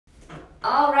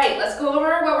All right, let's go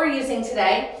over what we're using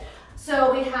today.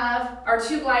 So we have our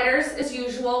 2 gliders as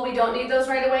usual. We don't need those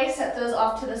right away. Set those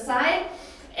off to the side.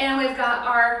 And we've got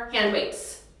our hand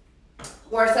weights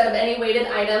or a set of any weighted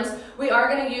items. We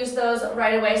are going to use those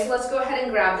right away. So let's go ahead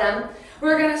and grab them.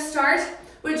 We're going to start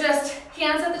with just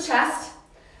hands at the chest,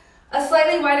 a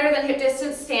slightly wider than hip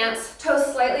distance stance,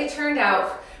 toes slightly turned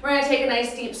out. We're going to take a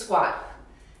nice deep squat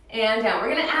and down.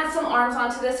 We're going to add some arms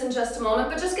onto this in just a moment,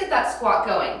 but just get that squat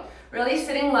going. Really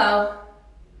sitting low,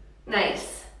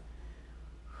 nice.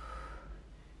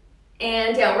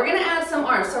 And down. We're going to add some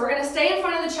arms. So we're going to stay in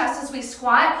front of the chest as we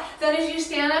squat. Then as you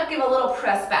stand up, give a little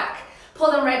press back.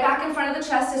 Pull them right back in front of the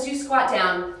chest as you squat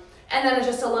down. And then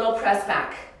just a little press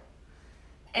back.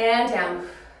 And down.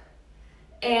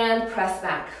 And press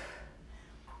back.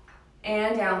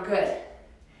 And down. Good.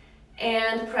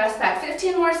 And press back.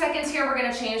 15 more seconds here. We're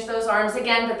going to change those arms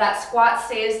again, but that squat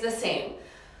stays the same.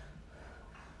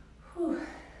 Whew.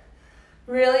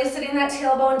 Really sitting that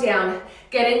tailbone down,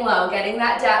 getting low, getting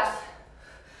that depth.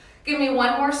 Give me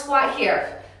one more squat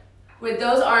here. With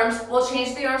those arms, we'll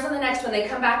change the arms on the next one. They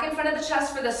come back in front of the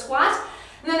chest for the squat,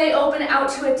 and then they open out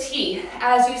to a T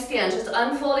as you stand. Just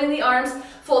unfolding the arms,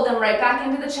 fold them right back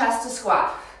into the chest to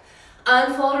squat.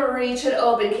 Unfold or reach it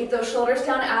open. Keep those shoulders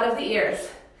down out of the ears.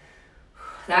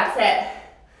 That's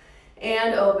it.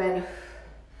 And open.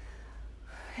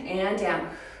 And down.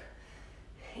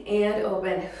 And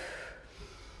open.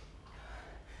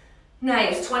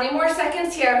 Nice. 20 more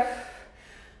seconds here.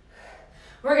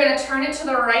 We're going to turn it to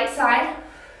the right side.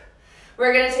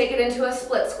 We're going to take it into a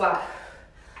split squat.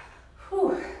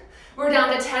 Whew. We're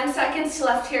down to 10 seconds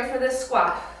left here for this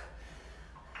squat.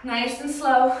 Nice and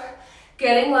slow.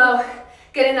 Getting low.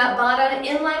 Getting that bottom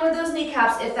in line with those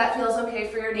kneecaps if that feels okay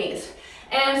for your knees.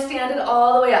 And stand it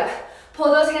all the way up.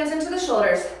 Pull those hands into the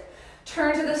shoulders.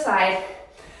 Turn to the side.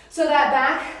 So that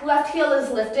back left heel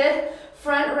is lifted.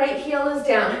 Front right heel is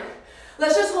down.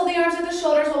 Let's just hold the arms at the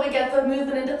shoulders while we get the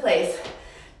movement into place.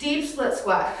 Deep split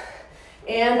squat.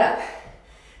 And up.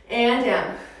 And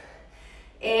down.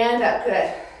 And up.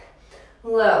 Good.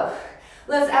 Low.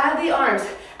 Let's add the arms.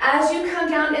 As you come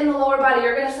down in the lower body,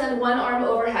 you're going to send one arm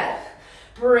overhead.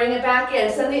 Bring it back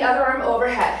in. Send the other arm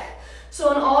overhead. So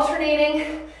an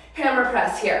alternating hammer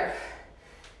press here.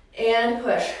 And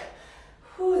push.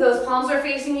 Whew, those palms are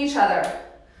facing each other.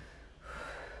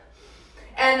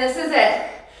 And this is it.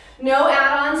 No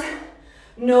add-ons,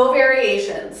 no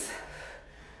variations.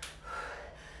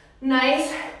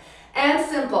 Nice and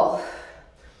simple.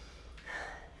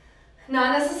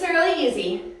 Not necessarily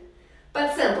easy,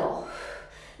 but simple.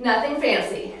 Nothing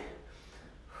fancy.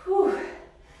 Whew.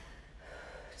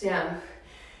 Down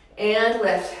and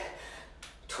lift.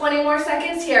 20 more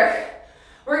seconds here.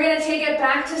 We're going to take it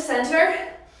back to center,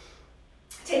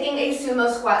 taking a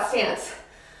sumo squat stance.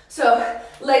 So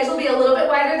legs will be a little bit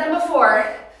wider than before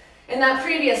in that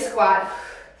previous squat.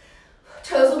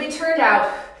 Toes will be turned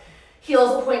out.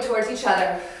 Heels will point towards each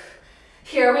other.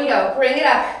 Here we go. Bring it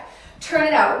up. Turn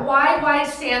it out. Wide, wide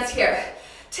stance here.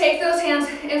 Take those hands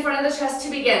in front of the chest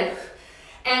to begin.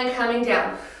 And coming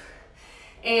down.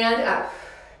 And up.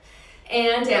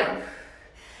 And down.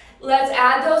 Let's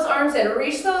add those arms in.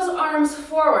 Reach those arms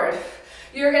forward.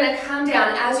 You're going to come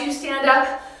down. As you stand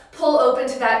up, pull open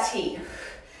to that T.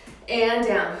 And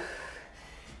down.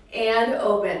 And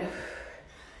open.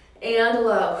 And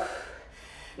low.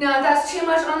 Now if that's too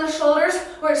much on the shoulders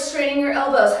or straining your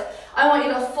elbows, I want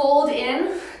you to fold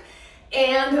in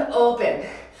and open.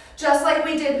 Just like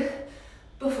we did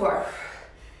before.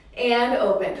 And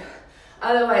open.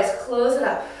 Otherwise, close it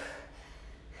up.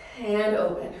 And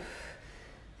open.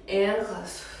 And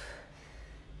close.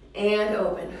 And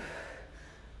open.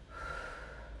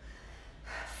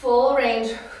 Full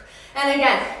range. And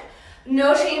again,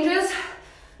 no changes,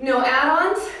 no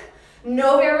add-ons,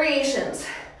 no variations.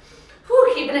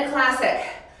 Whew, keeping it classic.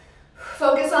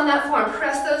 Focus on that form.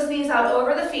 Press those knees out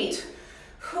over the feet.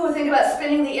 Whew, think about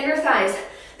spinning the inner thighs,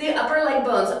 the upper leg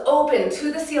bones open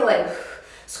to the ceiling.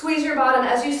 Squeeze your bottom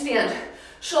as you stand.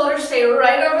 Shoulders stay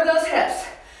right over those hips.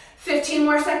 15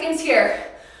 more seconds here.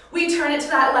 We turn it to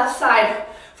that left side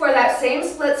for that same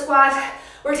split squat.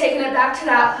 We're taking it back to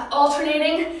that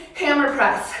alternating hammer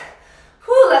press.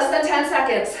 Whew, less than 10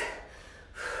 seconds.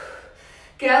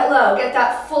 Get low, get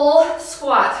that full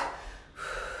squat.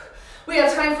 We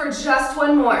have time for just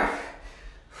one more.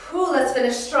 Whew, let's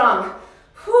finish strong.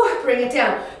 Whew, bring it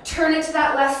down. Turn it to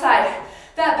that left side.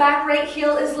 That back right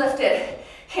heel is lifted.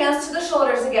 Hands to the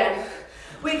shoulders again.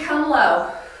 We come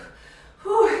low.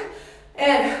 Whew,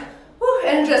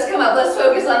 and just come up. Let's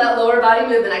focus on that lower body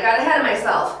movement. I got ahead of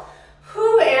myself.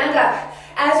 Whew, and up.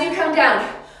 As you come down,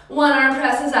 one arm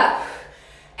presses up.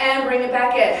 And bring it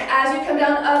back in. As you come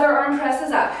down, other arm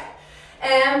presses up.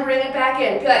 And bring it back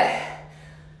in, good.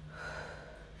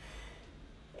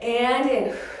 And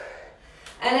in.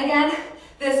 And again,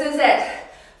 this is it.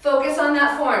 Focus on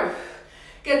that form.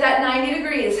 Get that 90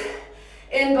 degrees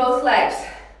in both legs.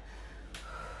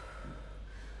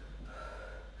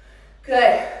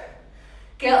 Good.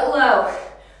 Get low.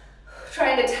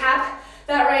 Trying to tap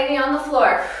that right knee on the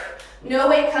floor. No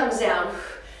weight comes down.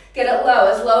 Get it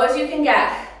low as you can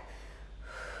get.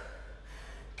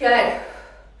 Good.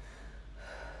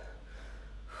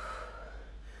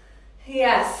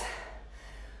 Yes.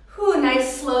 Whew,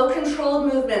 nice, slow,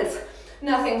 controlled movements.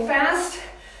 Nothing fast,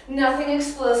 nothing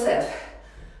explosive.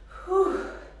 Whew.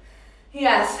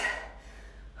 Yes.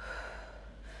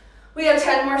 We have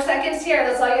 10 more seconds here.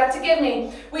 That's all you have to give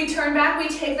me. We turn back, we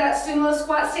take that sumo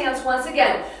squat stance once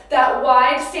again. That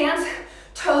wide stance,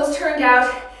 toes turned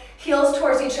out, heels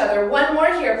towards each other. One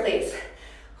more here, please.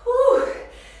 Whew.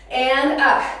 And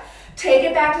up. Take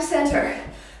it back to center.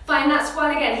 Find that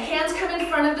squat again. Hands come in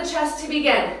front of the chest to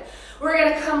begin. We're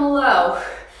gonna come low.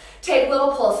 Take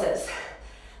little pulses.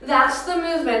 That's the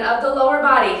movement of the lower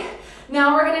body.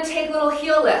 Now we're gonna take little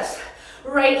heel lifts.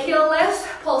 Right heel lifts,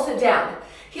 pulse it down.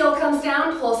 Heel comes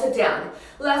down, pulse it down.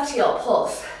 Left heel,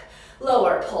 pulse.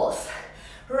 Lower, pulse.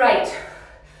 Right,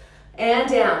 and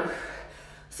down.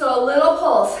 So a little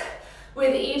pulse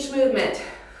with each movement.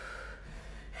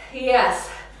 Yes.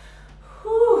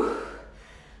 Whew.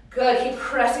 Good, keep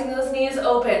pressing those knees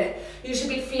open. You should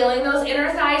be feeling those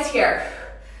inner thighs here.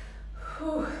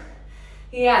 Whew.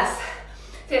 Yes.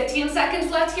 15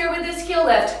 seconds left here with this heel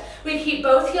lift. We keep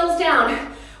both heels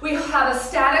down. We have a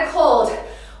static hold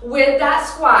with that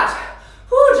squat.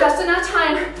 Whew, just enough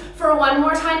time for one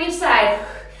more time each side.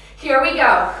 Here we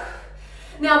go.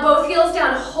 Now both heels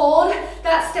down. Hold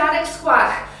that static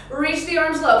squat. Reach the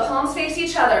arms low. Palms face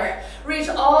each other. Reach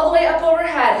all the way up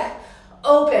overhead.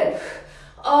 Open.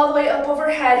 All the way up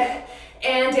overhead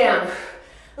and down.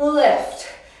 Lift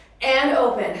and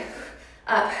open.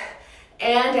 Up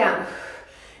and down.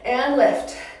 And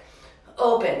lift.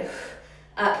 Open.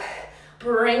 Up.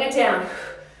 Bring it down.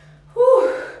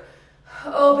 Whew.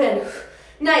 Open.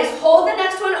 Nice. Hold the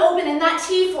next one open in that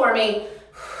T for me.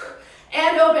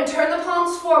 And open. Turn the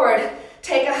palms forward.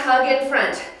 Take a hug in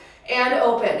front. And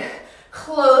open.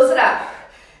 Close it up.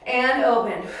 And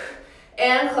open.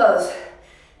 And close.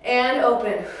 And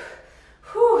open.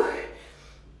 Whew.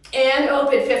 And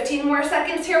open. 15 more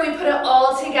seconds here. We put it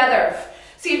all together.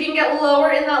 See if you can get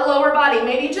lower in that lower body.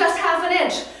 Maybe just half an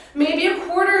inch. Maybe a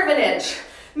quarter of an inch.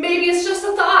 Maybe it's just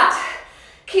a thought.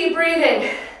 Keep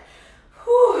breathing.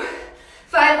 Whew.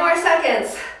 5 more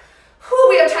seconds. Whew.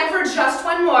 We have time for just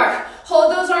one more.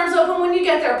 Hold those arms open when you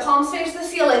get there. Palms face the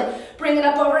ceiling. Bring it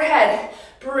up overhead.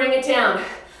 Bring it down.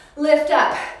 Lift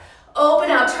up. Open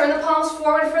out. Turn the palms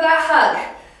forward for that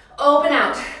hug. Open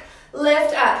out.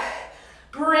 Lift up.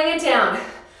 Bring it down.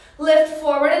 Lift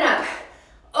forward and up.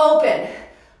 Open.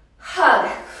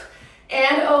 Hug.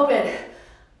 And open.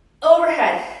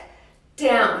 Overhead.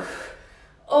 Down.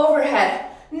 Overhead.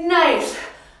 Nice.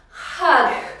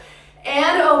 Hug.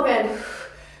 And open.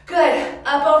 Good.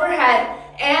 Up overhead.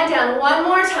 And down. One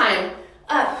more time.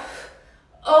 Up.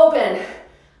 Open.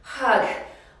 Hug.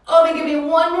 Open. Give me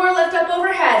one more lift up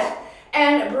overhead.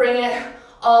 And bring it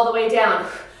all the way down.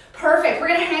 Perfect. We're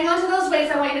going to hang on to those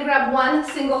weights. I want you to grab one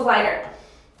single glider.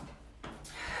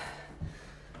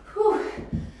 Whew.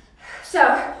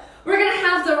 So we're going to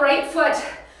have the right foot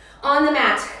on the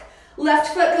mat.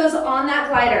 Left foot goes on that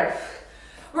glider.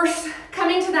 We're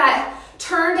coming to that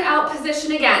turned out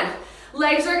position again.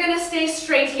 Legs are going to stay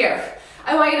straight here.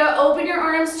 I want you to open your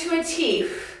arms to a T.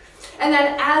 And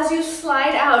then as you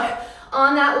slide out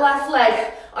on that left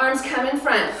leg, arms come in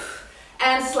front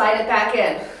and slide it back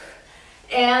in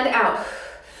and out.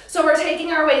 So we're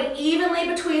taking our weight evenly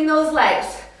between those legs.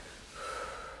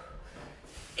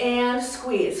 And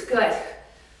squeeze, good.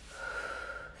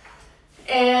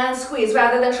 And squeeze,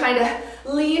 rather than trying to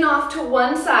lean off to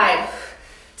one side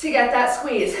to get that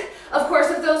squeeze. Of course,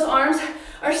 if those arms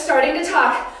are starting to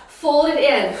tuck, fold it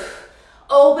in,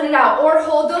 open it out, or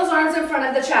hold those arms in front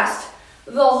of the chest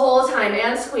the whole time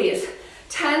and squeeze.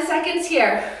 10 seconds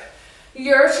here,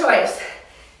 your choice.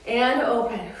 And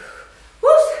open.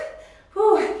 Whoosh,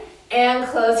 whoo, and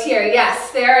close here.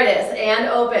 Yes, there it is. And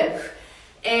open.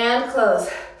 And close.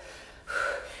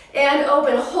 And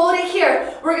open. Hold it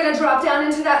here. We're going to drop down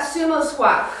into that sumo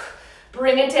squat.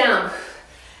 Bring it down.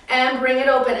 And bring it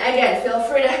open. Again, feel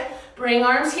free to bring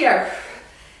arms here.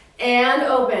 And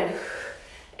open.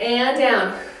 And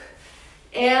down.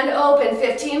 And open.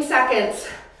 15 seconds.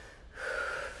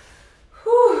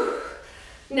 Whew.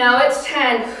 Now it's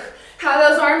 10. How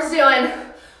those arms doing?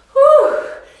 Whew.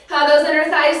 How those inner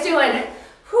thighs doing?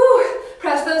 Whew.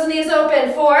 Press those knees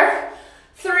open. 4,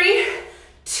 3,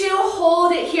 2,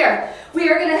 hold it here. We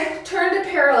are gonna turn to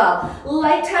parallel.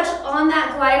 Light touch on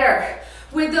that glider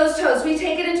with those toes. We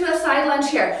take it into a side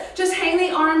lunge here. Just hang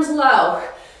the arms low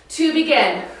to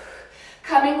begin.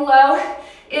 Coming low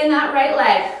in that right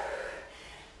leg.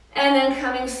 And then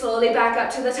coming slowly back up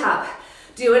to the top.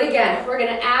 Do it again. We're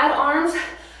gonna add arms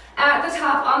at the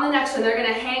top on the next one. They're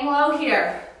gonna hang low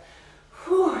here.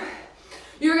 Whew.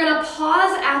 You're gonna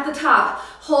pause at the top.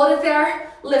 Hold it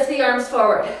there, lift the arms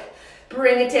forward.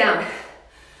 Bring it down.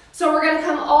 So we're gonna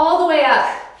come all the way up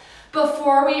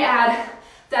before we add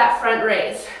that front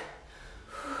raise.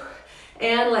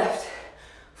 And lift,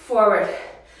 forward.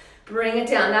 Bring it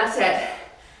down, that's it.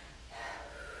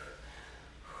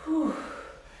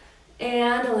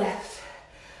 And lift.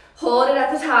 Hold it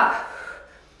at the top.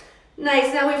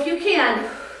 Nice, now if you can,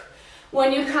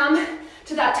 when you come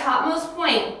to that topmost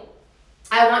point,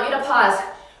 I want you to pause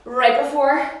right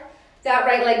before that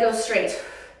right leg goes straight.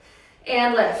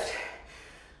 And lift.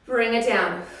 Bring it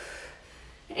down.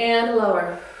 And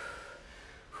lower.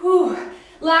 Whew.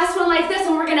 Last one like this,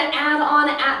 and we're gonna add on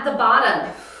at the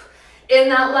bottom in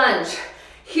that lunge.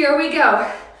 Here we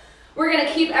go. We're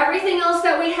gonna keep everything else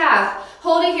that we have.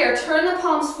 Hold it here, turn the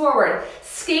palms forward.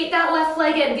 Skate that left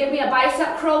leg in, give me a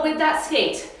bicep curl with that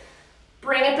skate.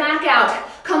 Bring it back out,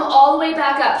 come all the way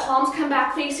back up. Palms come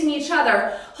back facing each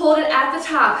other. Hold it at the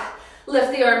top,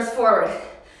 lift the arms forward.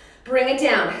 Bring it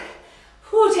down.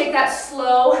 Whew, take that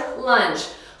slow lunge.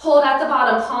 Hold at the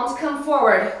bottom, palms come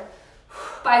forward.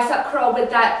 Bicep curl with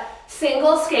that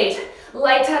single skate.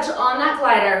 Light touch on that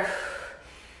glider.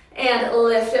 And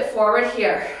lift it forward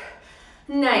here.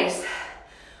 Nice.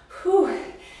 Whew.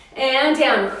 And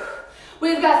down.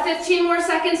 We've got 15 more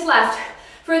seconds left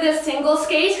for this single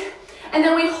skate. And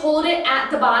then we hold it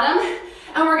at the bottom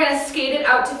and we're gonna skate it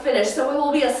out to finish. So it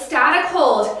will be a static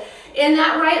hold in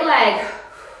that right leg.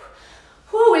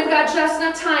 Whew, we've got just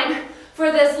enough time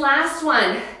for this last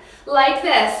one, like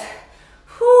this.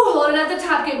 Whew, hold it at the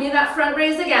top, give me that front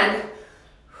raise again.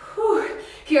 Whew,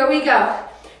 here we go.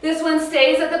 This one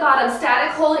stays at the bottom,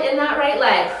 static hold in that right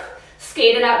leg.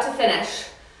 Skate it out to finish.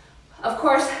 Of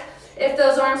course, if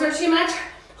those arms are too much,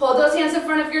 hold those hands in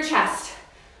front of your chest.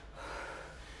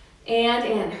 And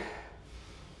in.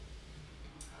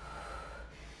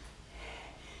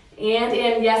 And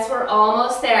in, yes, we're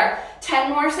almost there.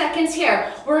 10 more seconds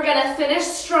here. We're gonna finish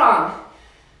strong.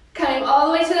 Coming all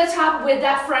the way to the top with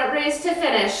that front raise to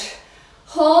finish.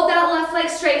 Hold that left leg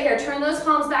straight here. Turn those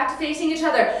palms back to facing each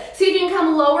other. See if you can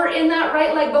come lower in that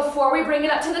right leg before we bring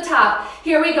it up to the top.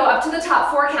 Here we go, up to the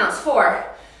top, 4 counts. 4,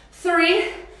 3,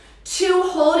 2,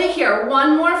 hold it here.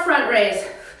 One more front raise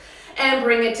and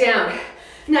bring it down.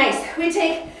 Nice, we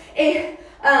take a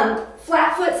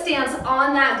flat foot stance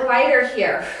on that glider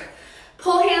here.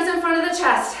 Pull hands in front of the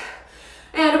chest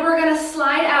and we're gonna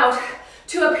slide out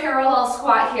to a parallel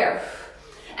squat here.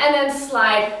 And then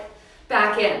slide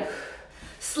back in.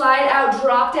 Slide out,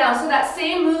 drop down. So that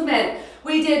same movement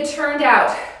we did turned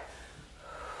out.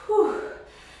 Whew.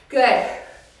 Good.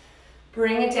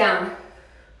 Bring it down.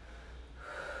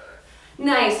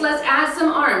 Nice, let's add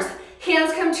some arms.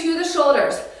 Hands come to the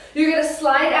shoulders. You're gonna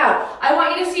slide out. I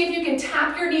want you to see if you can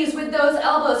tap your knees with those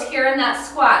elbows here in that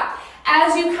squat.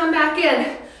 As you come back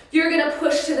in, you're gonna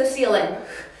push to the ceiling.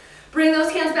 Bring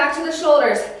those hands back to the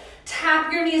shoulders.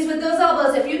 Tap your knees with those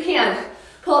elbows if you can.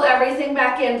 Pull everything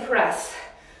back in, press.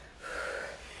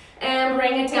 And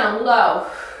bring it down low.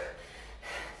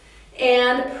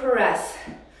 And press.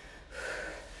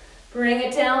 Bring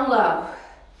it down low.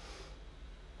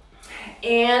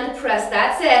 And press,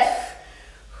 that's it.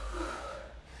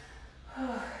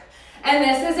 And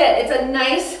this is it. It's a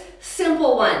nice,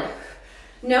 simple one.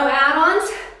 No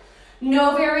add-ons,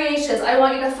 no variations. I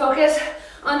want you to focus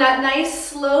on that nice,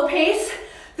 slow pace,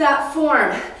 that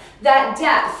form, that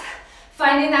depth,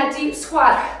 finding that deep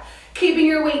squat, keeping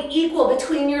your weight equal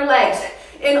between your legs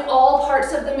in all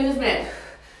parts of the movement.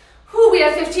 Whew, we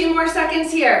have 15 more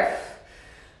seconds here.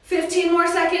 15 more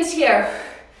seconds here.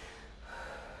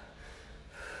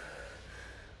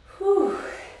 Whew.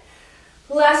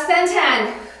 Less than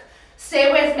 10.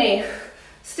 Stay with me.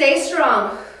 Stay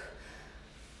strong.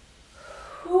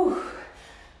 Whew.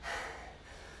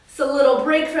 It's a little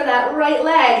break for that right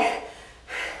leg.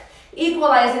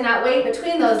 Equalizing that weight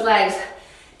between those legs.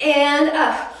 And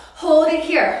up. Hold it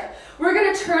here. We're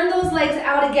gonna turn those legs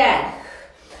out again.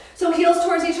 So heels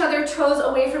towards each other, toes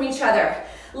away from each other.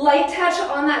 Light touch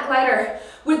on that glider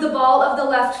with the ball of the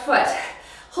left foot.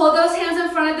 Hold those hands in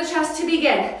front of the chest to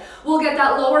begin. We'll get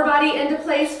that lower body into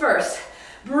place first.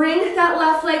 Bring that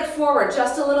left leg forward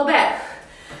just a little bit.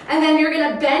 And then you're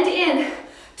gonna bend in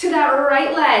to that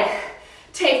right leg.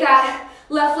 Take that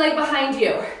left leg behind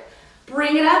you.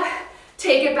 Bring it up,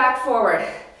 take it back forward.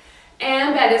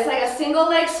 And bend. It's like a single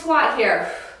leg squat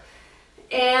here.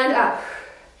 And up.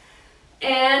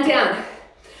 And down.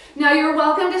 Now you're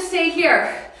welcome to stay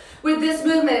here with this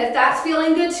movement if that's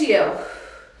feeling good to you.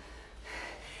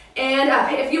 And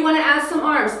up. If you want to add some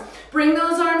arms, bring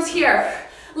those arms here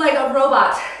like a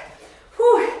robot.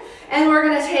 Whew. And we're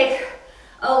going to take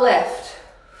a lift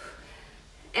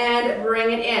and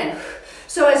bring it in.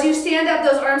 So as you stand up,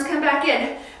 those arms come back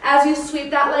in. As you sweep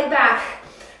that leg back,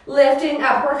 lifting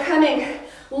up. We're coming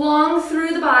long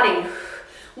through the body.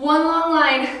 One long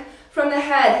line from the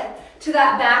head to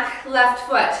that back left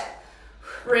foot.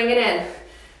 Bring it in.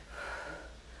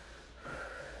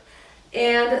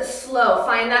 And slow.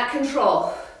 Find that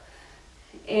control.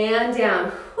 And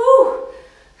down. Whew.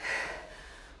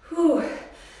 Whew.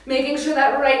 Making sure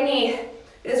that right knee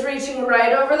is reaching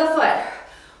right over the foot.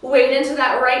 Weight into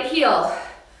that right heel.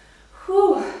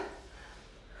 Whew.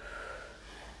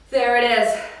 There it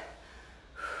is.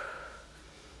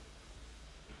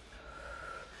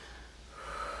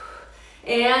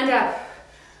 And up.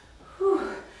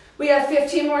 Whew. We have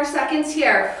 15 more seconds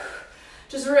here.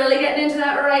 Just really getting into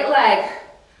that right leg.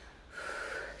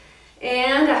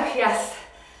 And up, yes.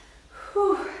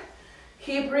 Whew.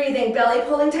 Keep breathing, belly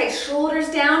pulling tight, shoulders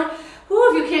down.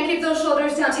 Whew, if you can't keep those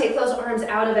shoulders down, take those arms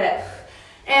out of it.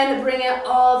 And bring it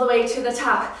all the way to the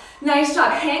top. Nice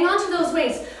job, hang on to those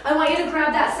weights. I want you to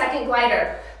grab that second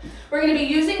glider. We're gonna be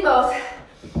using both.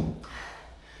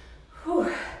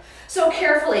 Whew. So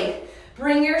carefully,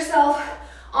 bring yourself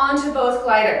onto both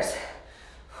gliders.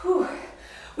 Whew.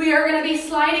 We are gonna be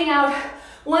sliding out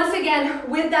once again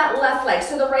with that left leg.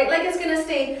 So the right leg is gonna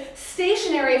stay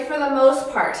stationary for the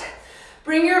most part.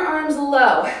 Bring your arms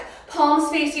low, palms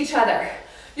face each other.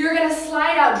 You're gonna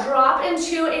slide out, drop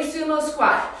into a sumo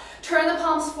squat. Turn the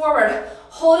palms forward,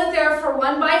 hold it there for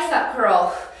one bicep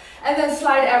curl, and then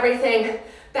slide everything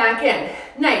back in.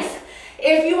 Nice.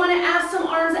 If you wanna add some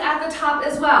arms at the top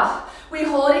as well, we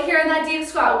hold it here in that deep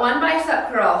squat, one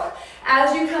bicep curl.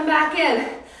 As you come back in,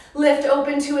 lift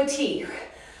open to a T.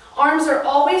 Arms are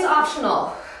always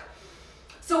optional.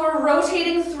 So we're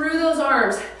rotating through those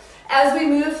arms as we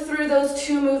move through those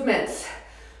two movements.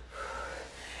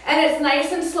 And it's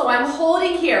nice and slow. I'm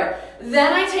holding here.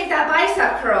 Then I take that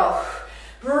bicep curl.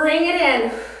 Bring it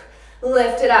in.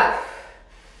 Lift it up.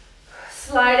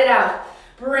 Slide it out.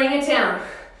 Bring it down.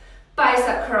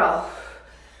 Bicep curl.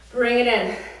 Bring it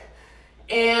in.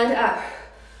 And up.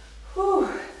 Whew.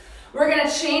 We're going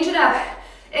to change it up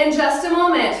in just a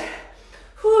moment.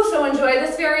 Whew, so enjoy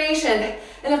this variation.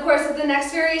 And of course, if the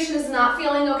next variation is not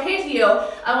feeling okay to you,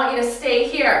 I want you to stay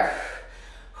here.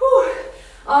 Whew.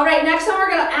 All right, next one we're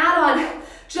gonna add on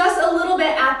just a little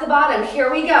bit at the bottom.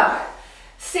 Here we go.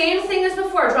 Same thing as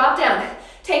before, drop down.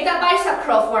 Take that bicep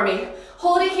curl for me.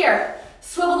 Hold it here.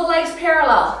 Swivel the legs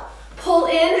parallel. Pull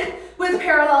in with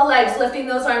parallel legs, lifting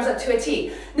those arms up to a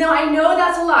T. Now I know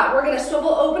that's a lot. We're gonna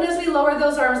swivel open as we lower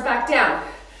those arms back down.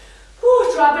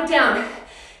 Whew, drop it down.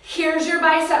 Here's your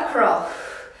bicep curl.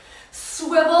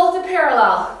 Swivel to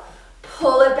parallel.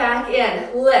 Pull it back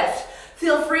in, lift.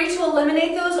 Feel free to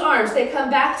eliminate those arms. They come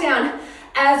back down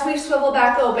as we swivel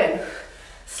back open.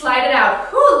 Slide it out.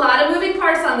 Whew, a lot of moving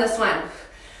parts on this one.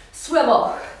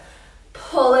 Swivel,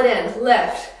 pull it in,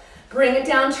 lift. Bring it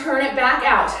down, turn it back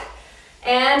out.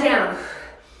 And down.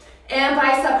 And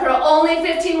bicep curl. Only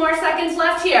 15 more seconds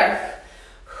left here.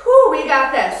 Whew, we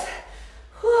got this.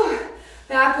 Whew.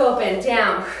 Back open,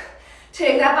 down.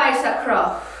 Take that bicep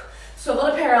curl. Swivel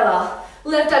to parallel.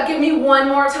 Lift up, give me one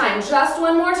more time, just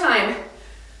one more time.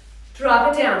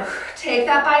 Drop it down. Take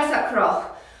that bicep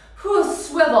curl. Whew,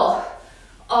 swivel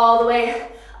all the way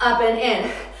up and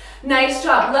in. Nice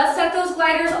job. Let's set those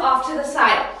gliders off to the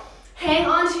side. Hang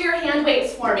on to your hand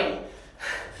weights for me.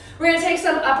 We're gonna take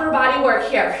some upper body work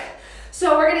here.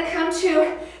 So we're gonna come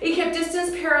to a hip distance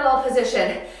parallel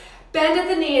position. Bend at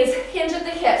the knees, hinge at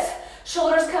the hips.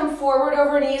 Shoulders come forward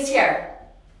over knees here.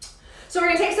 So we're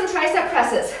gonna take some tricep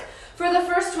presses. For the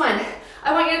first one,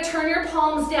 I want you to turn your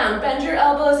palms down, bend your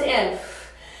elbows in,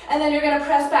 and then you're gonna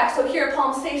press back. So here,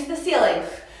 palms face the ceiling.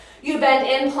 You bend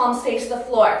in, palms face the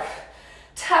floor.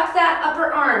 Tuck that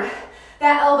upper arm,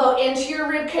 that elbow into your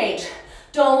rib cage.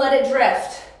 Don't let it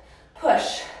drift.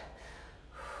 Push.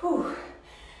 Whew.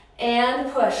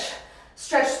 And push.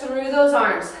 Stretch through those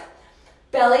arms.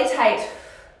 Belly tight.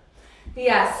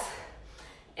 Yes.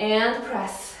 And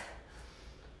press.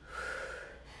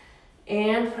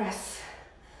 And press.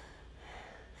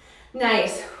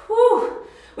 Nice. Whew.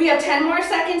 We have 10 more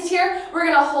seconds here. We're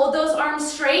gonna hold those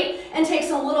arms straight and take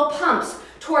some little pumps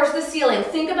towards the ceiling.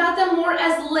 Think about them more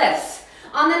as lifts.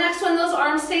 On the next one, those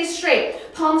arms stay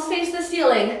straight. Palms face the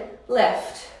ceiling.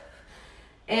 Lift.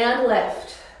 And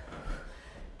lift.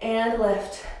 And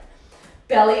lift.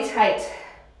 Belly tight.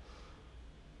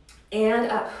 And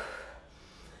up.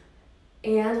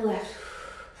 And lift.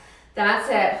 That's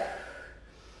it.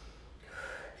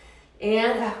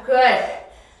 And up. Good.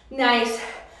 Nice.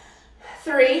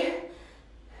 3,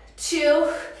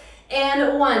 2,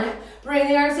 and 1. Bring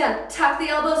the arms down. Tuck the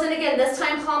elbows in again. This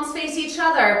time palms face each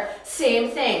other. Same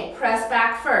thing. Press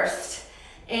back first.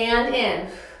 And in.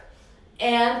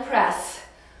 And press.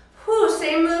 Whew,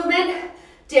 same movement.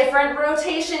 Different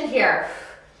rotation here.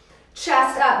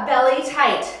 Chest up, belly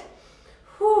tight.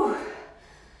 Whew.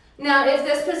 Now, if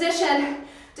this position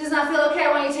does not feel okay,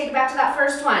 I want you to take it back to that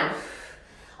first one.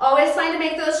 Always find to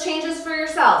make those changes for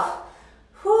yourself.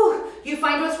 Whew. You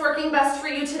find what's working best for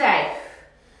you today.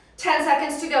 10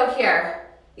 seconds to go here.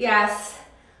 Yes.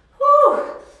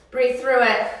 Whew. Breathe through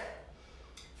it.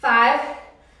 5,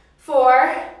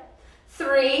 4,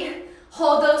 3.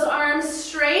 Hold those arms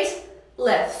straight.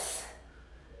 Lifts.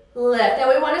 Lift. Now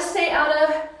we want to stay out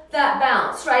of that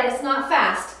bounce, right? It's not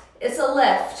fast. It's a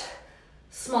lift.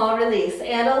 Small release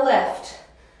and a lift.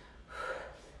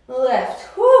 Lift.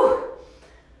 Whew.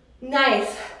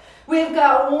 Nice. We've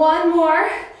got one more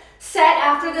set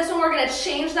after this one. We're going to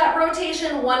change that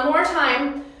rotation one more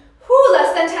time. Whew,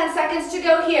 less than 10 seconds to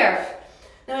go here.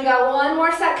 Then we got one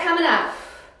more set coming up.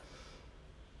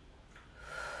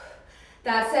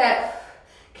 That's it.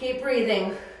 Keep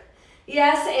breathing.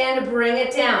 Yes, and bring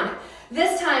it down.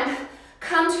 This time,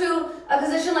 come to a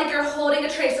position like you're holding a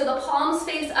tray. So the palms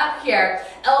face up here.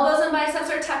 Elbows and biceps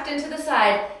are tucked into the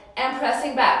side and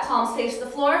pressing back. Palms face the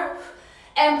floor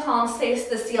and palms face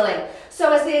the ceiling.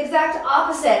 So it's the exact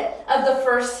opposite of the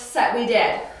first set we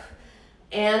did.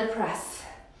 And press.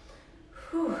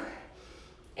 Whew.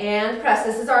 And press.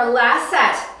 This is our last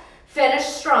set. Finish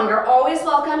stronger. Always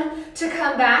welcome to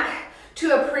come back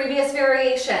to a previous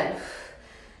variation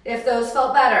if those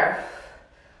felt better.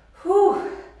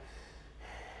 Whew.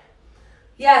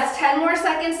 Yes, 10 more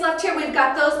seconds left here. We've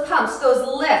got those pumps, those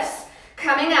lifts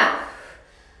coming up.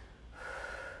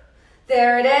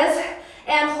 There it is.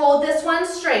 And hold this one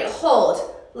straight.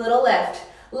 Hold. Little lift.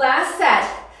 Last set.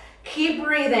 Keep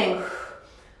breathing.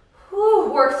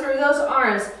 Whew. Work through those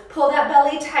arms. Pull that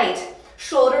belly tight.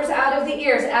 Shoulders out of the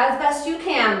ears as best you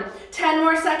can. 10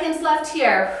 more seconds left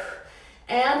here.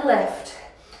 And lift.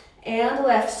 And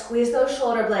lift. Squeeze those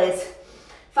shoulder blades.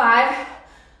 5,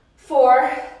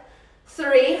 4,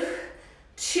 3,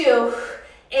 2,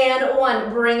 and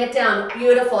 1. Bring it down.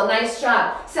 Beautiful. Nice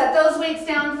job. Set those weights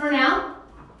down for now.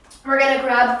 We're going to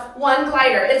grab one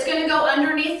glider. It's going to go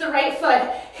underneath the right foot.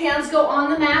 Hands go on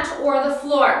the mat or the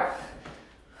floor.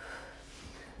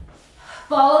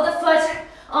 Follow the foot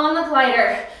on the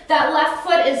glider. That left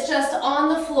foot is just on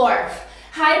the floor.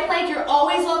 High plank, you're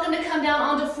always welcome to come down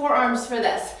onto forearms for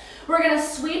this. We're going to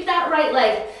sweep that right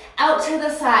leg out to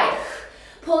the side,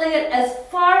 pulling it as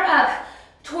far up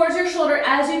towards your shoulder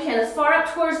as you can, as far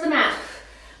up towards the mat.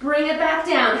 Bring it back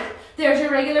down. There's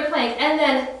your regular plank, and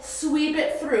then sweep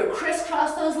it through.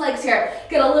 Crisscross those legs here.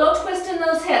 Get a little twist in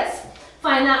those hips.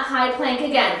 Find that high plank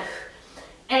again.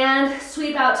 And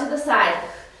sweep out to the side.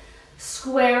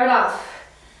 Square it off.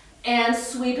 And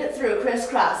sweep it through,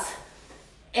 crisscross.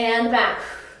 And back.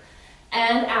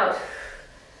 And out.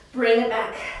 Bring it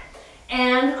back.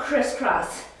 And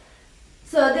crisscross.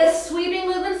 So this sweeping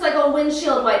movement's like a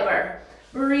windshield wiper.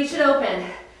 Reach it open.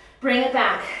 Bring it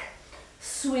back.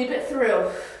 Sweep it through.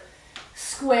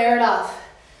 Square it off.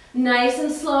 Nice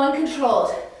and slow and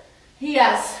controlled.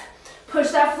 Yes.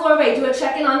 Push that floor weight. Do a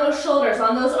check-in on those shoulders,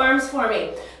 on those arms for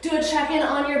me. Do a check-in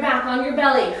on your back, on your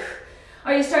belly.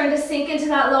 Are you starting to sink into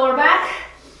that lower back?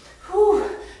 Whew.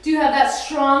 Do you have that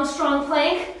strong, strong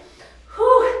plank?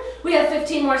 Whew. We have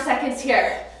 15 more seconds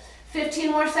here.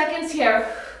 15 more seconds here.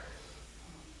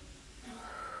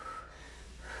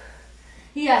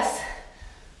 Yes.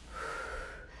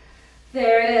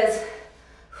 There it is.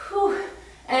 Whew.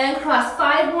 And cross.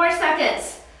 5 more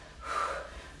seconds.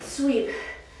 Sweep.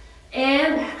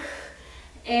 And back.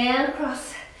 And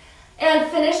cross. And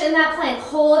finish in that plank.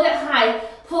 Hold it high.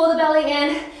 Pull the belly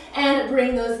in and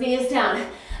bring those knees down.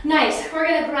 Nice. We're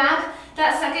going to grab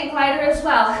that second glider as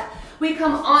well. We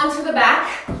come onto the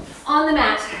back on the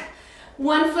mat.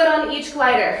 1 foot on each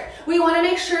glider. We want to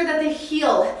make sure that the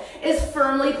heel is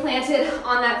firmly planted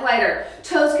on that glider.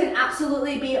 Toes can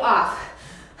absolutely be off.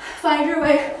 Find your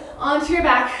way onto your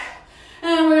back,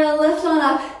 and we're going to lift on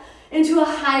up into a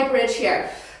high bridge here.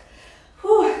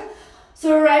 Whew.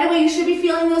 So right away, you should be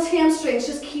feeling those hamstrings,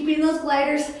 just keeping those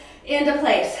gliders into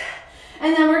place.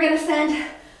 And then we're gonna send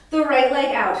the right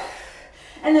leg out.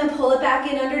 And then pull it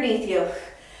back in underneath you.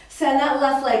 Send that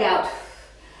left leg out.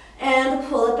 And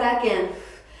pull it back in.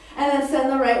 And then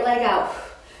send the right leg out.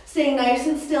 Staying nice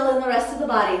and still in the rest of the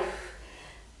body.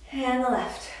 And the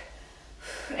left.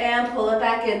 And pull it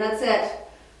back in, that's it.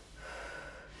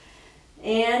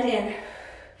 And in.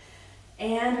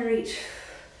 And reach.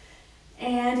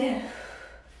 And in.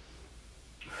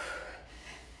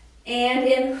 And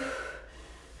in.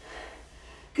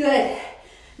 Good.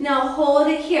 Now hold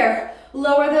it here.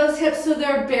 Lower those hips so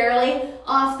they're barely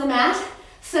off the mat.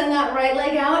 Send that right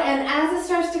leg out, and as it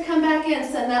starts to come back in,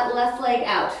 send that left leg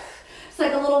out. It's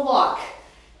like a little walk.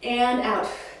 And out.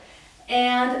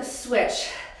 And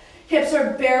switch. Hips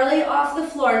are barely off the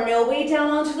floor. No weight down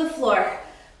onto the floor.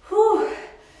 Whew.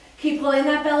 Keep pulling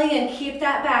that belly in. Keep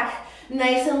that back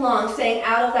nice and long, staying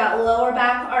out of that lower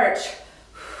back arch.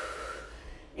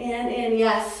 And in,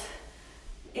 yes.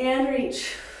 And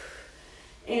reach.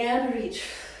 And reach.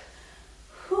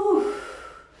 Whew.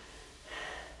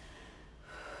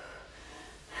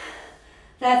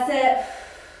 That's it.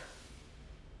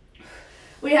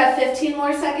 We have 15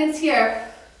 more seconds here.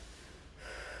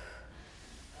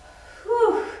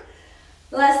 Whew.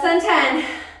 Less than 10.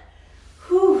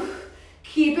 Whew.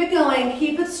 Keep it going,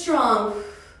 keep it strong.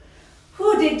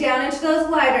 Whew. Dig down into those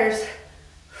gliders.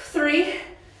 3,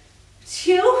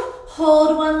 2,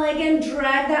 hold one leg in,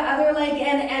 drag that other leg in,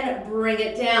 and bring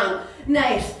it down.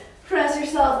 Nice. Press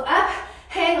yourself up,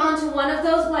 hang onto one of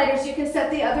those gliders. You can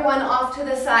set the other one off to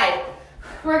the side.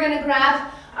 We're gonna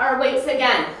grab our weights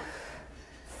again.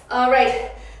 All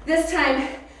right, this time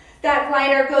that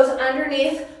glider goes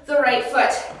underneath the right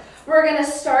foot. We're gonna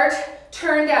start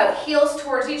turned out, heels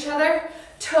towards each other,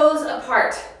 toes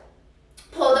apart.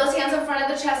 Pull those hands in front of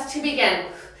the chest to begin.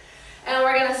 And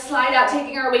we're gonna slide out,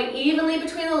 taking our weight evenly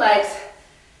between the legs,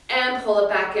 and pull it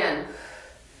back in.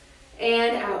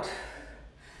 And out.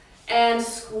 And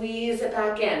squeeze it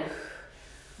back in.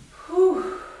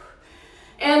 Whew.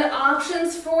 And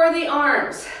options for the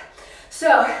arms.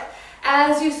 So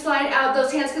as you slide out,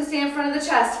 those hands can stay in front of the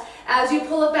chest. As you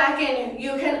pull it back in,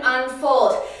 you can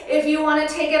unfold. If you want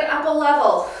to take it up a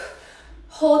level,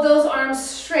 hold those arms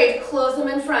straight, close them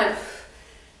in front,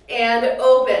 and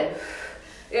open.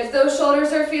 If those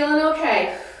shoulders are feeling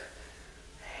okay,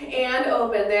 and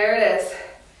open, there it is.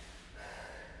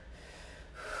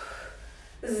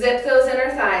 Zip those inner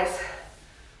thighs.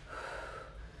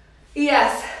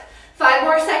 Yes, 5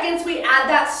 more seconds, we add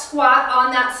that squat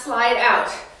on that slide out.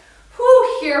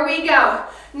 Whew, here we go.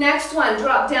 Next one,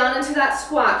 drop down into that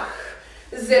squat.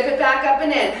 Zip it back up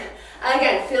and in.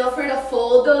 Again, feel free to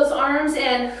fold those arms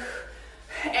in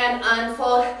and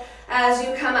unfold as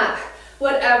you come up.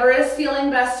 Whatever is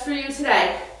feeling best for you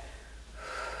today.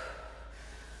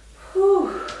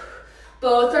 Whew.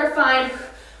 Both are fine.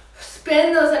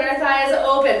 Spin those inner thighs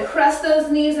open. Press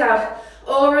those knees out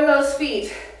over those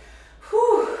feet.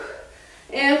 Whew.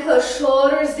 And close,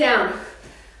 shoulders down.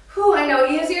 Whew, I know,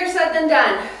 easier said than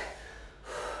done.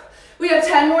 We have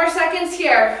 10 more seconds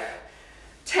here.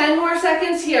 10 more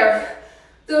seconds here.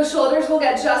 Those shoulders will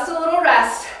get just a little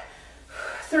rest.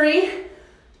 3,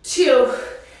 2,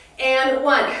 and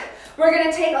 1. We're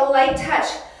gonna take a light touch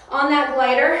on that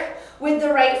glider with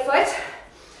the right foot.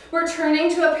 We're turning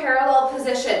to a parallel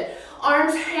position.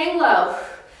 Arms hang low.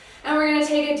 And we're gonna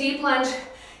take a deep lunge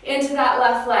into that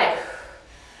left leg.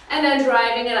 And then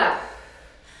driving it up.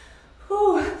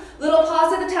 Whew. Little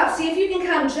pause at the top. See if you can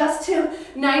come just to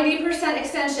 90%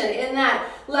 extension in that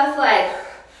left leg.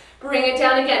 Bring it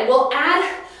down again. We'll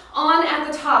add on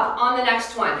at the top on the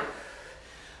next one.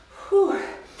 Whew.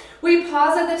 We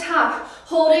pause at the top.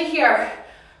 Hold it here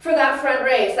for that front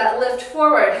raise, that lift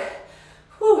forward.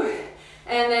 Whew.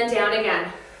 And then down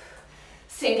again.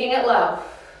 Sinking it low.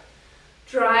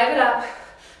 Drive it up.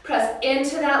 Press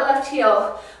into that left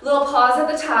heel. Little pause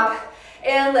at the top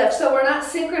and lift. So we're not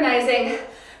synchronizing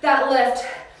that lift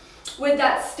with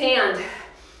that stand,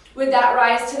 with that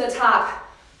rise to the top.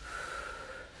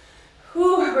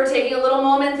 Whew, we're taking a little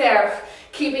moment there,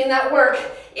 keeping that work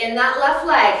in that left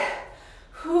leg.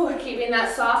 Whew, keeping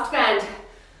that soft bend.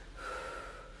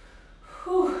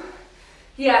 Whew,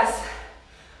 yes.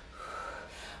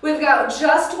 We've got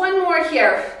just one more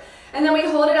here. And then we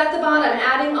hold it at the bottom,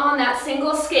 adding on that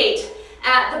single skate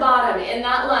at the bottom in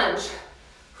that lunge.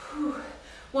 Whew.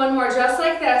 One more just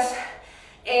like this,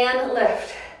 and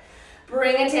lift.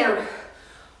 Bring it down.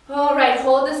 All right,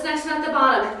 hold this next one at the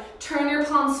bottom. Turn your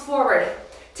palms forward.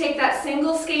 Take that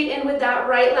single skate in with that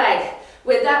right leg,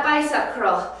 with that bicep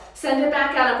curl. Send it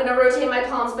back out. I'm gonna rotate my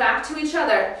palms back to each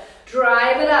other.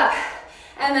 Drive it up.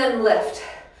 and then lift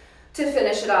to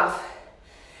finish it off.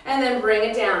 And then bring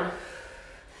it down.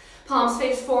 Palms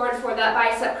face forward for that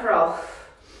bicep curl.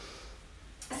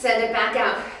 Send it back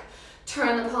out.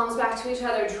 Turn the palms back to each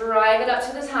other. Drive it up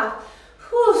to the top.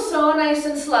 Whew, so nice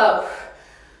and slow.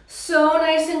 So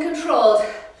nice and controlled.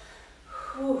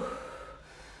 Whew.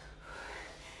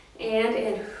 And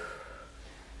in.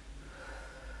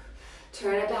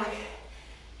 Turn it back.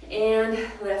 And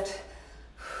lift.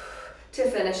 To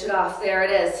finish it off. There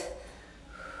it is.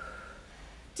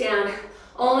 Down.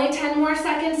 Only 10 more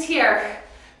seconds here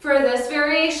for this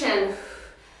variation.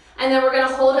 And then we're going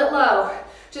to hold it low.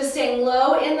 Just staying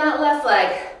low in that left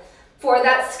leg for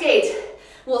that skate.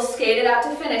 We'll skate it out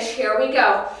to finish. Here we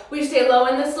go. We stay low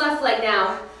in this left leg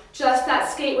now. Just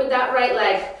that skate with that right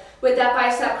leg, with that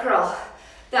bicep curl.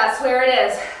 That's where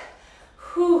it is.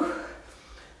 Whew.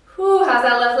 Whew, how's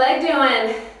that left leg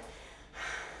doing?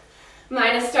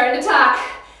 Mine is starting to talk.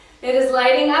 It is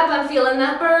lighting up. I'm feeling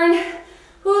that burn.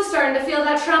 Whew, starting to feel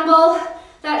that tremble,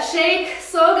 that shake.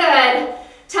 So good.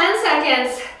 10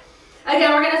 seconds.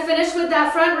 Again, we're gonna finish with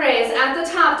that front raise at the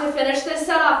top to finish this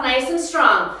set off nice and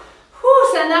strong. Whew,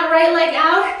 send that right leg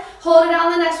out. Hold it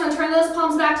on the next one. Turn those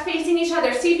palms back facing each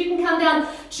other. See if you can come down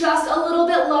just a little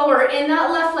bit lower in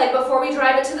that left leg before we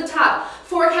drive it to the top.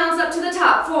 4 counts up to the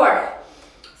top. 4,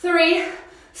 3,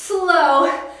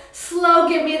 slow, slow.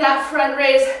 Give me that front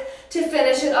raise to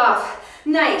finish it off.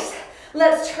 Nice.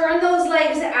 Let's turn those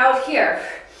legs out here.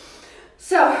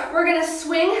 So we're gonna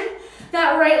swing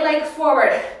that right leg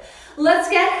forward. Let's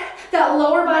get that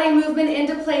lower body movement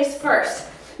into place first.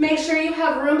 Make sure you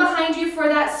have room behind you for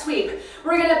that sweep.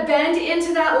 We're gonna bend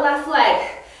into that left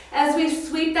leg as we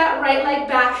sweep that right leg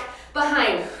back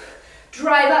behind.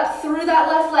 Drive up through that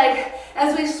left leg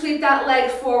as we sweep that leg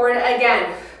forward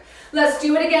again. Let's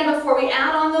do it again before we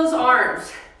add on those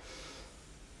arms.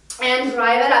 And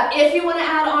drive it up. If you wanna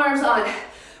add arms on,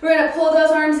 we're gonna pull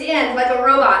those arms in like a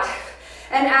robot.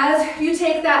 And as you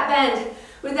take that bend,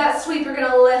 with that sweep, you're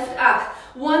gonna lift up.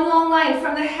 One long line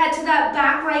from the head to that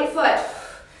back right foot.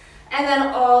 And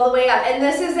then all the way up. And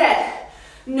this is it.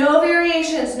 No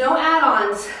variations, no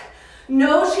add-ons,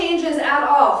 no changes at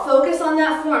all. Focus on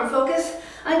that form. Focus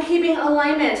on keeping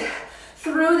alignment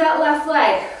through that left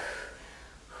leg.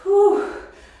 Whew.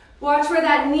 Watch where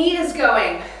that knee is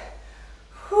going.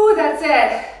 Whew, that's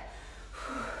it.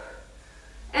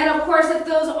 And of course, if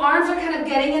those arms are kind of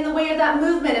getting in the way of that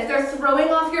movement, if they're throwing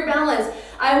off your balance,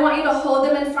 I want you to hold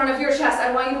them in front of your chest.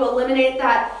 I want you to eliminate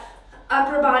that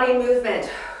upper body movement.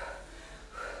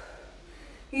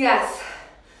 Yes.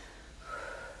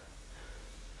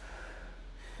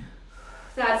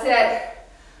 That's it.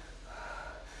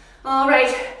 All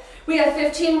right, we have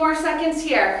 15 more seconds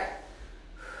here.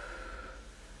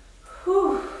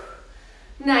 Whew.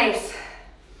 Nice.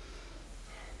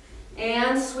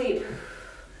 And sweep.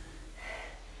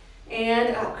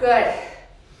 And up, good.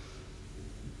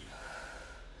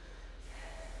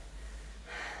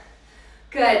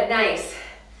 Good, nice.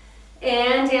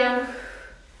 And down.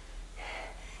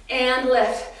 And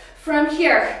lift. From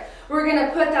here, we're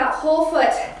gonna put that whole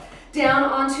foot down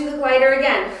onto the glider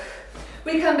again.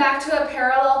 We come back to a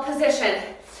parallel position.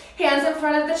 Hands in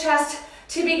front of the chest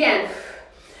to begin.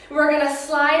 We're gonna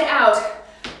slide out,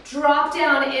 drop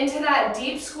down into that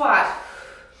deep squat,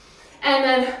 and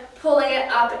then pulling it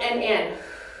up and in.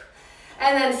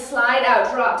 And then slide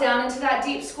out, drop down into that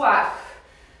deep squat,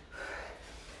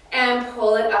 and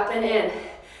pull it up and in.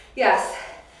 Yes,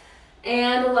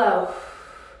 and low.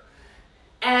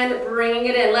 And bringing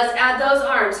it in. Let's add those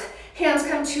arms. Hands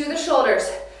come to the shoulders.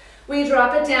 We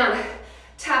drop it down.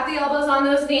 Tap the elbows on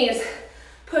those knees.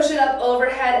 Push it up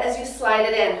overhead as you slide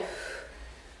it in.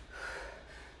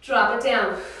 Drop it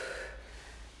down.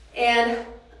 And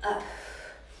up.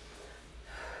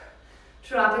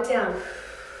 Drop it down.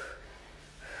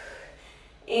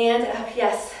 And up,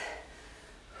 yes.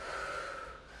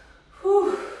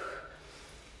 Whew.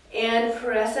 And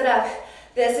press it up.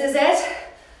 This is it.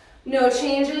 No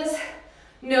changes,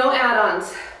 no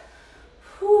add-ons.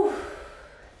 Whew.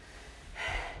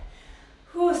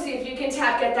 Whew. See if you can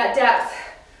tap, get that depth.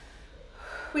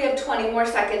 We have 20 more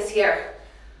seconds here.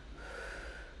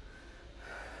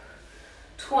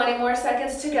 20 more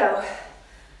seconds to go.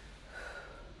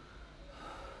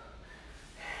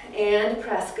 And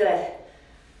press, good.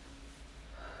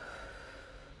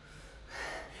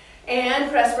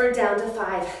 And press, we're down to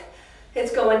 5.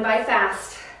 It's going by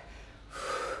fast.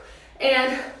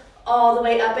 And all the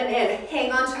way up and in.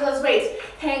 Hang on to those weights.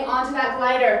 Hang on to that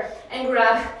glider and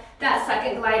grab that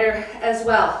second glider as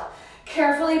well.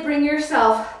 Carefully bring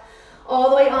yourself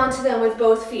all the way onto them with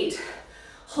both feet.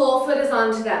 Whole foot is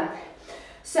onto them.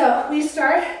 So we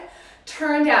start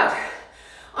turned out.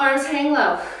 Arms hang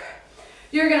low.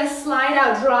 You're gonna slide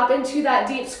out, drop into that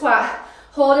deep squat.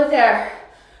 Hold it there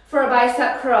for a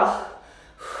bicep curl.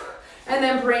 And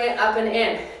then bring it up and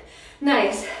in.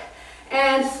 Nice.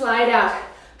 And slide out.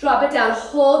 Drop it down,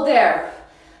 hold there.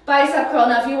 Bicep curl.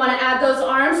 Now if you wanna add those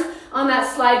arms on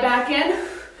that slide back in,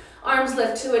 arms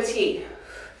lift to a T.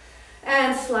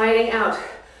 And sliding out.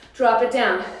 Drop it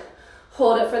down.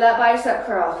 Hold it for that bicep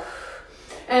curl.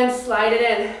 And slide it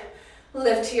in.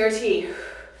 Lift to your T.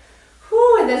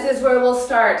 Whew, and this is where we'll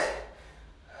start.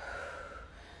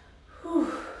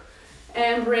 Whew.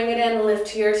 And bring it in, lift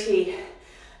to your T.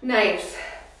 Nice.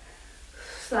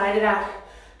 Slide it out.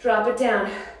 Drop it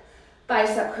down.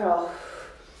 Bicep curl.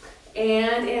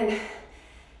 And in.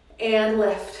 And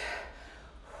lift.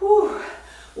 Whew.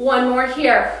 One more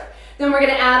here. Then we're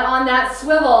gonna add on that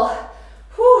swivel.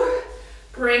 Whew.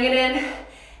 Bring it in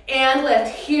and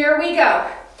lift. Here we go.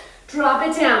 Drop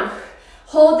it down.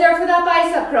 Hold there for that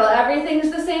bicep curl.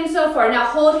 Everything's the same so far. Now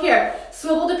hold here.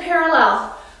 Swivel to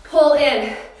parallel. Pull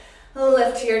in.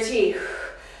 Lift to your T.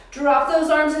 Drop those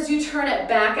arms as you turn it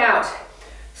back out.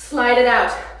 Slide it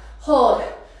out. Hold.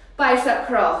 Bicep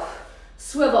curl.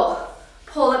 Swivel.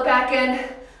 Pull it back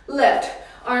in. Lift.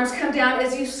 Arms come down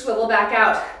as you swivel back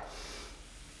out.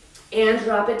 And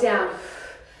drop it down.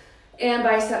 And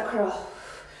bicep curl.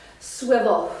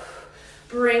 Swivel.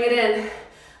 Bring it in.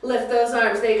 Lift those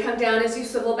arms. They come down as you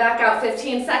swivel back out.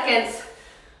 15 seconds.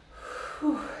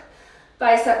 Whew.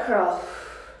 Bicep curl.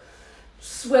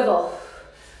 Swivel.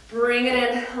 Bring it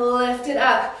in. Lift it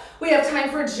up. We have time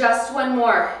for just one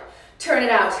more. Turn it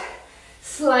out.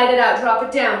 Slide it out. Drop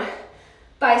it down.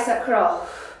 Bicep curl.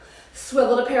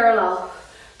 Swivel to parallel.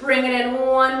 Bring it in.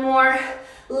 One more.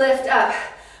 Lift up.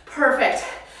 Perfect.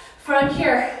 From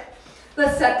here,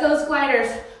 let's set those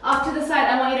gliders off to the side.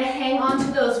 I want you to hang on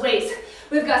to those weights.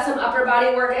 We've got some upper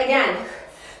body work again.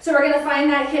 So we're gonna find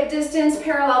that hip distance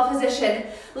parallel position.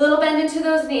 Little bend into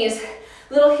those knees.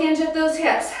 Little hinge at those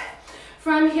hips.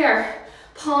 From here,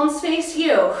 palms face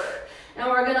you. And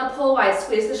we're gonna pull wide,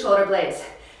 squeeze the shoulder blades.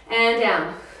 And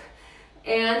down.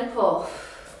 And pull.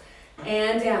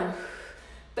 And down.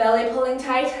 Belly pulling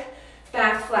tight,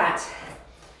 back flat.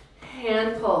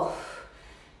 And pull.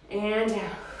 And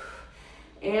down.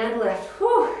 And lift.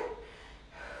 Whew.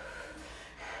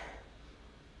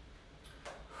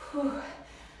 Whew.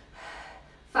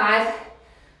 5,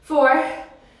 4,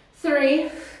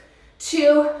 3,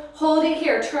 2, hold it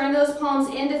here. Turn those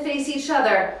palms in to face each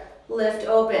other. Lift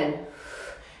open.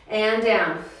 And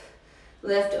down.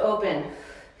 Lift open.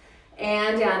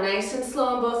 And down. Nice and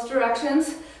slow in both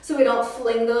directions so we don't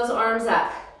fling those arms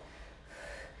up.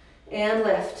 And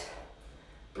lift.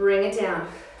 Bring it down.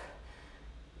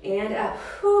 And up.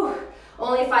 Whew.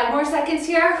 Only 5 more seconds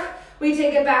here. We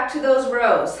take it back to those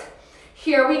rows.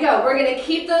 Here we go. We're going to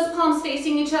keep those palms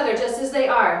facing each other just as they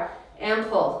are. And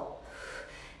pull.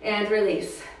 And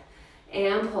release.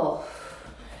 And pull.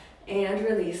 And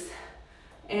release.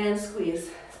 And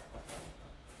squeeze.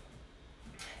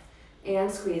 And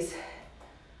squeeze.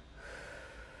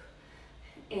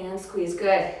 And squeeze.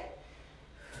 Good.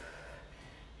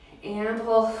 And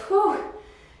pull. Whew.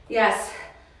 Yes.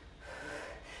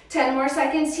 10 more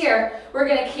seconds here. We're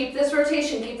going to keep this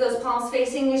rotation. Keep those palms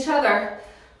facing each other.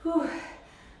 Whew.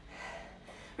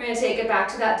 We're going to take it back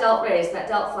to that delt raise, that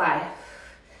delt fly.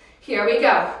 Here we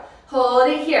go. Hold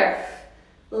it here.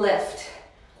 Lift.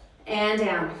 And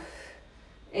down.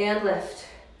 And lift.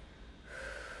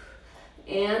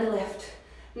 And lift.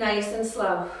 Nice and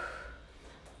slow.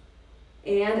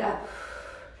 And up.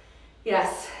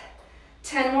 Yes.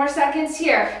 10 more seconds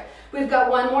here. We've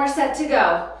got one more set to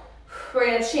go. We're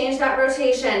going to change that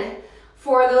rotation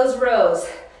for those rows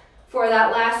for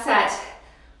that last set.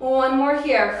 One more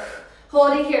here.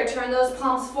 Hold it here. Turn those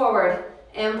palms forward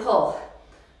and pull.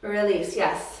 Release.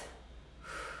 Yes.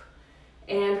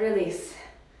 And release.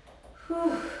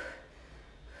 Whew.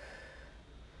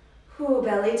 Whew.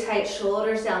 Belly tight.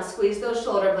 Shoulders down. Squeeze those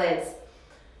shoulder blades.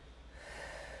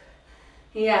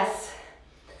 Yes.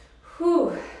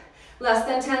 Whew. Less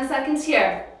than 10 seconds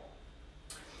here.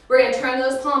 We're going to turn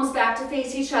those palms back to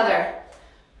face each other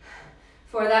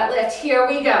for that lift. Here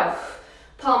we go.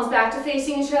 Palms back to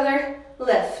facing each other.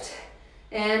 Lift.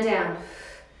 And down.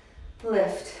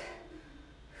 Lift.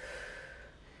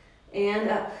 And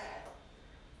up.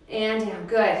 And down.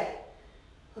 Good.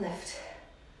 Lift.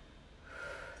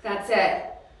 That's it.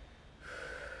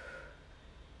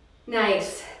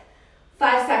 Nice.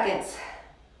 5 seconds.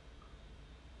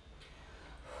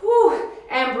 Whew.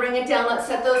 And bring it down. Let's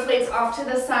set those weights off to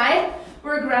the side.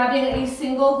 We're grabbing a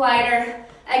single glider.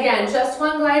 Again, just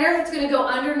one glider. It's going to go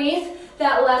underneath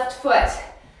that left foot.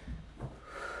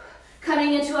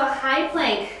 Coming into a high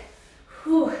plank.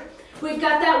 Whew. We've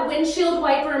got that windshield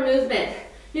wiper movement.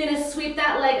 You're gonna sweep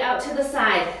that leg out to the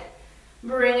side.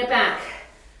 Bring it back.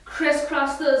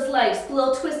 Crisscross those legs, a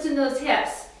little twist in those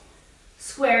hips.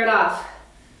 Square it off.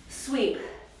 Sweep.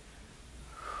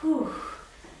 Whew.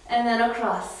 And then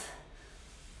across.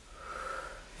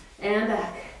 And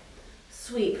back.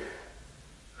 Sweep.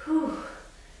 Whew.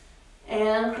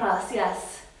 And cross,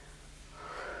 yes.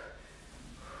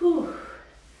 Whew.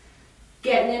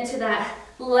 Getting into that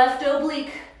left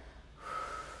oblique.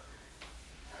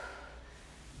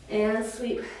 And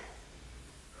sweep.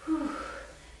 Whew.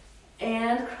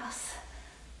 And cross.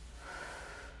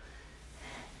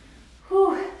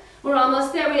 Whew. We're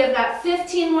almost there. We have got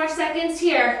 15 more seconds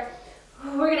here.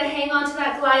 We're gonna hang on to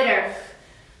that glider.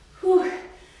 Whew.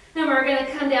 And we're gonna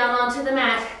come down onto the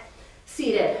mat,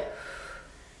 seated.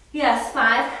 Yes,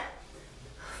 5,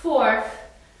 4,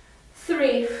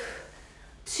 3,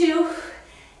 2,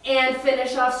 and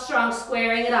finish off strong,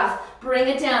 squaring it off. Bring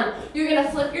it down. You're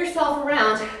gonna flip yourself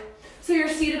around so you're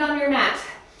seated on your mat.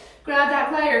 Grab that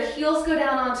glider, heels go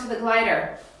down onto the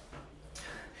glider.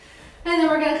 And then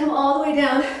we're gonna come all the way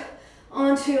down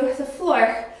onto the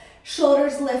floor,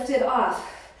 shoulders lifted off.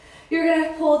 You're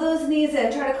gonna pull those knees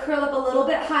in, try to curl up a little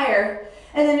bit higher,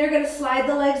 and then you're gonna slide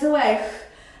the legs away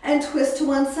and twist to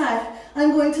one side.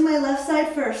 I'm going to my left side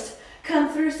first. Come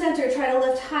through center, try to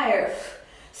lift higher.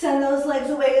 Send those legs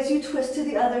away as you twist to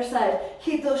the other side.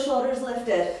 Keep those shoulders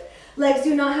lifted. Legs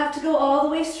do not have to go all the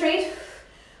way straight.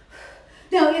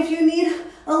 Now, if you need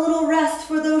a little rest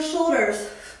for those shoulders,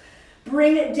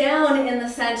 bring it down in the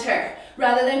center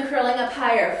rather than curling up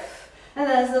higher. And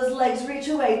then as those legs reach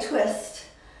away, twist.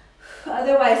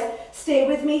 Otherwise, stay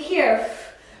with me here,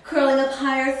 curling up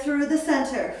higher through the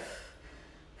center.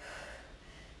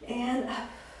 And up.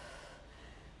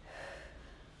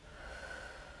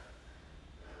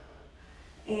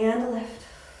 And lift.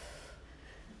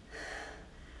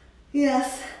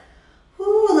 Yes.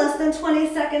 Ooh, less than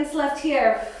 20 seconds left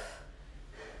here.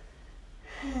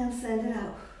 And send it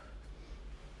out.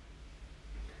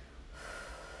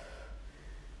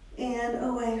 And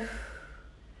away.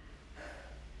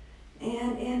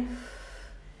 And in.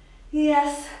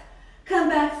 Yes. Come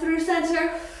back through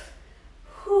center.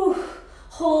 Whew.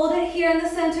 Hold it here in the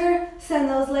center. Send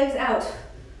those legs out.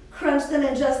 Crunch them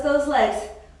in, just those legs.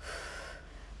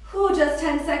 Whew, just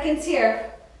 10 seconds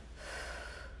here.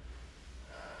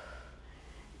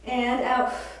 And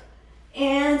out.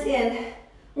 And in.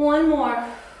 One more.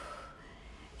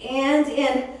 And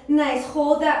in. Nice.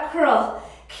 Hold that curl.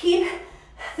 Keep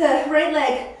the right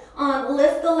leg on.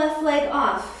 Lift the left leg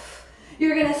off.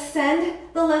 You're going to send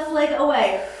the left leg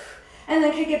away. And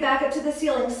then kick it back up to the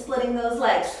ceiling, splitting those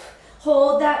legs.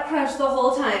 Hold that crunch the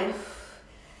whole time.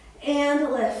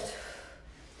 And lift.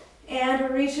 And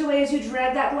reach away as you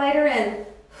drag that glider in.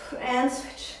 And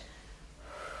switch.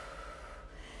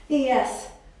 Yes.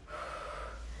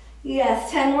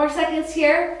 Yes, 10 more seconds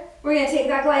here. We're gonna take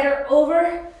that glider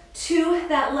over to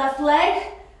that left leg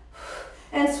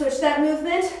and switch that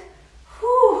movement.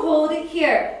 Whew, hold it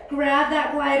here. Grab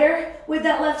that glider with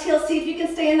that left heel. See if you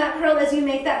can stay in that curl as you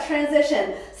make that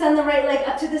transition. Send the right leg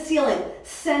up to the ceiling.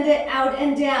 Send it out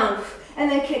and down. And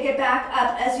then kick it back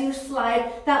up as you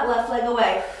slide that left leg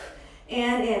away.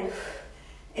 And in.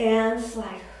 And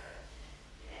slide.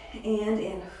 And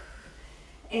in.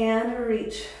 And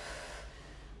reach.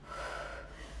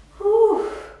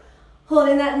 Whew.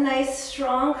 Holding that nice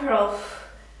strong curl.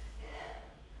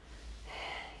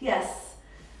 Yes.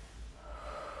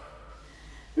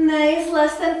 Nice,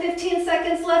 less than 15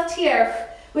 seconds left here.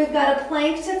 We've got a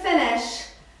plank to finish.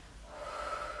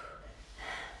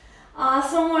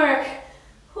 Awesome work.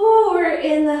 Ooh, we're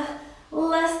in the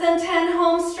less than 10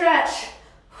 home stretch.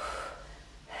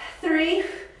 3,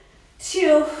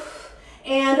 2,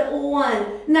 and 1.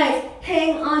 Nice.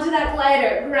 Hang onto that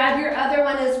glider. Grab your other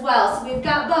one as well. So we've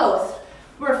got both.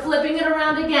 We're flipping it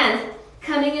around again,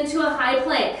 coming into a high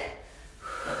plank.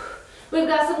 We've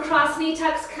got some cross knee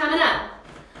tucks coming up.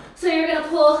 So you're gonna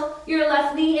pull your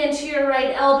left knee into your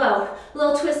right elbow. A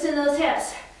little twist in those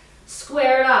hips.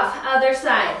 Square it off, other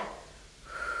side.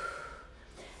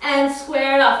 And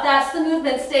square it off. That's the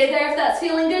movement. Stay there if that's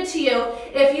feeling good to you.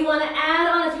 If you wanna add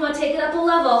on, if you wanna take it up a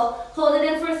level, hold it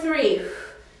in for 3,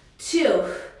 2,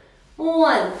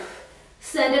 1.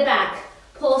 Send it back.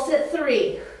 Pulse it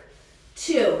 3,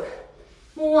 2,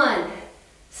 1.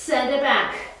 Send it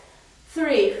back.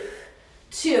 3,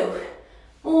 2,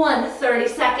 1. 30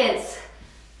 seconds.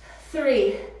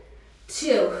 3,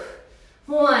 2,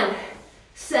 1.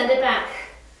 Send it back.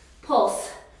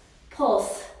 Pulse,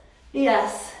 pulse.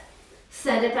 Yes.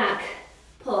 Send it back.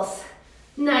 Pulse.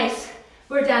 Nice.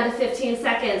 We're down to 15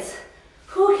 seconds.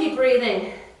 Whew, keep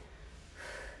breathing.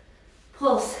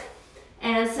 Pulse,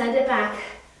 and send it back.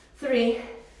 3,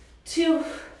 2,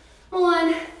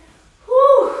 1.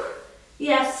 Whew.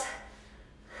 Yes.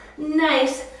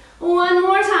 Nice. One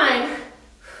more time.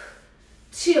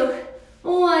 2,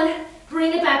 1.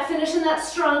 Bring it back. Finish in that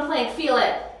strong plank. Feel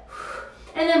it.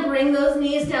 And then bring those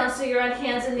knees down so you're on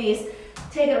hands and knees.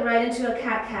 Take it right into a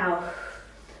cat-cow.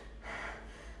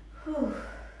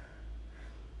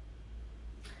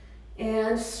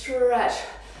 And stretch.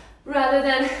 Rather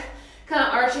than kind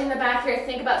of arching the back here,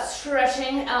 think about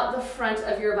stretching out the front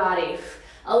of your body,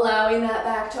 allowing that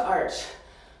back to arch.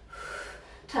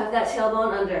 Tuck that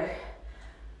tailbone under.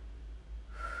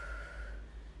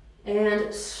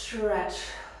 And stretch.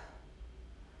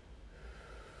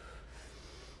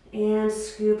 And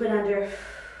scoop it under.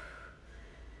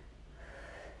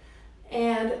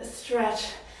 And stretch.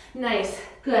 Nice,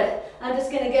 good. I'm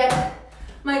just gonna get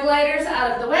my gliders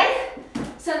out of the way,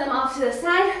 send them off to the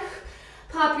side,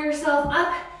 pop yourself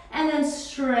up, and then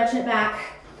stretch it back.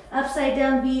 Upside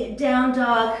down V, down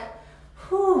dog.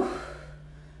 Whew.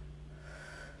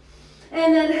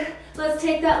 And then let's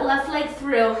take that left leg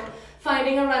through,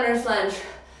 finding a runner's lunge.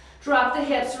 Drop the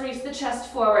hips, reach the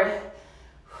chest forward.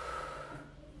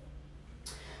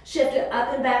 Shift it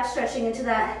up and back, stretching into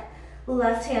that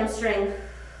left hamstring.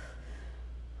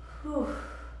 Whew.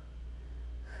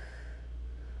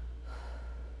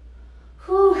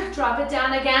 Whew. Drop it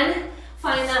down again.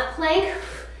 Find that plank.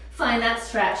 Find that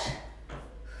stretch.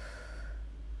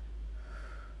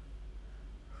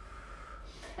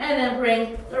 And then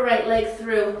bring the right leg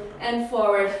through and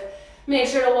forward. Make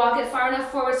sure to walk it far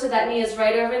enough forward so that knee is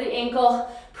right over the ankle.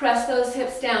 Press those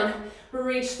hips down.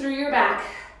 Reach through your back.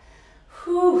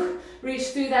 Whew. Reach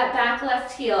through that back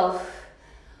left heel.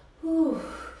 Whew.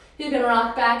 You can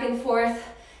rock back and forth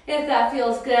if that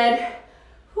feels good.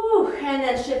 Whew. And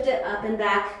then shift it up and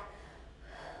back.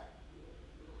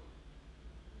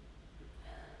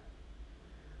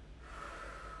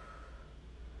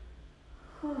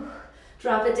 Whew.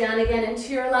 Drop it down again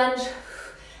into your lunge.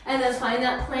 And then find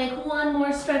that plank. One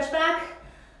more stretch back.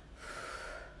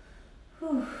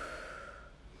 Whew.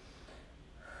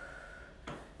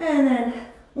 And then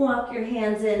walk your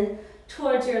hands in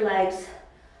towards your legs.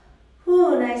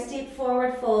 Whew, nice deep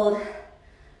forward fold.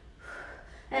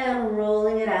 And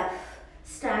rolling it up,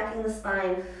 stacking the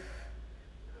spine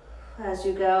as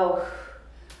you go.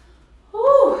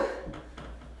 Whew,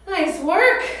 nice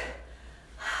work.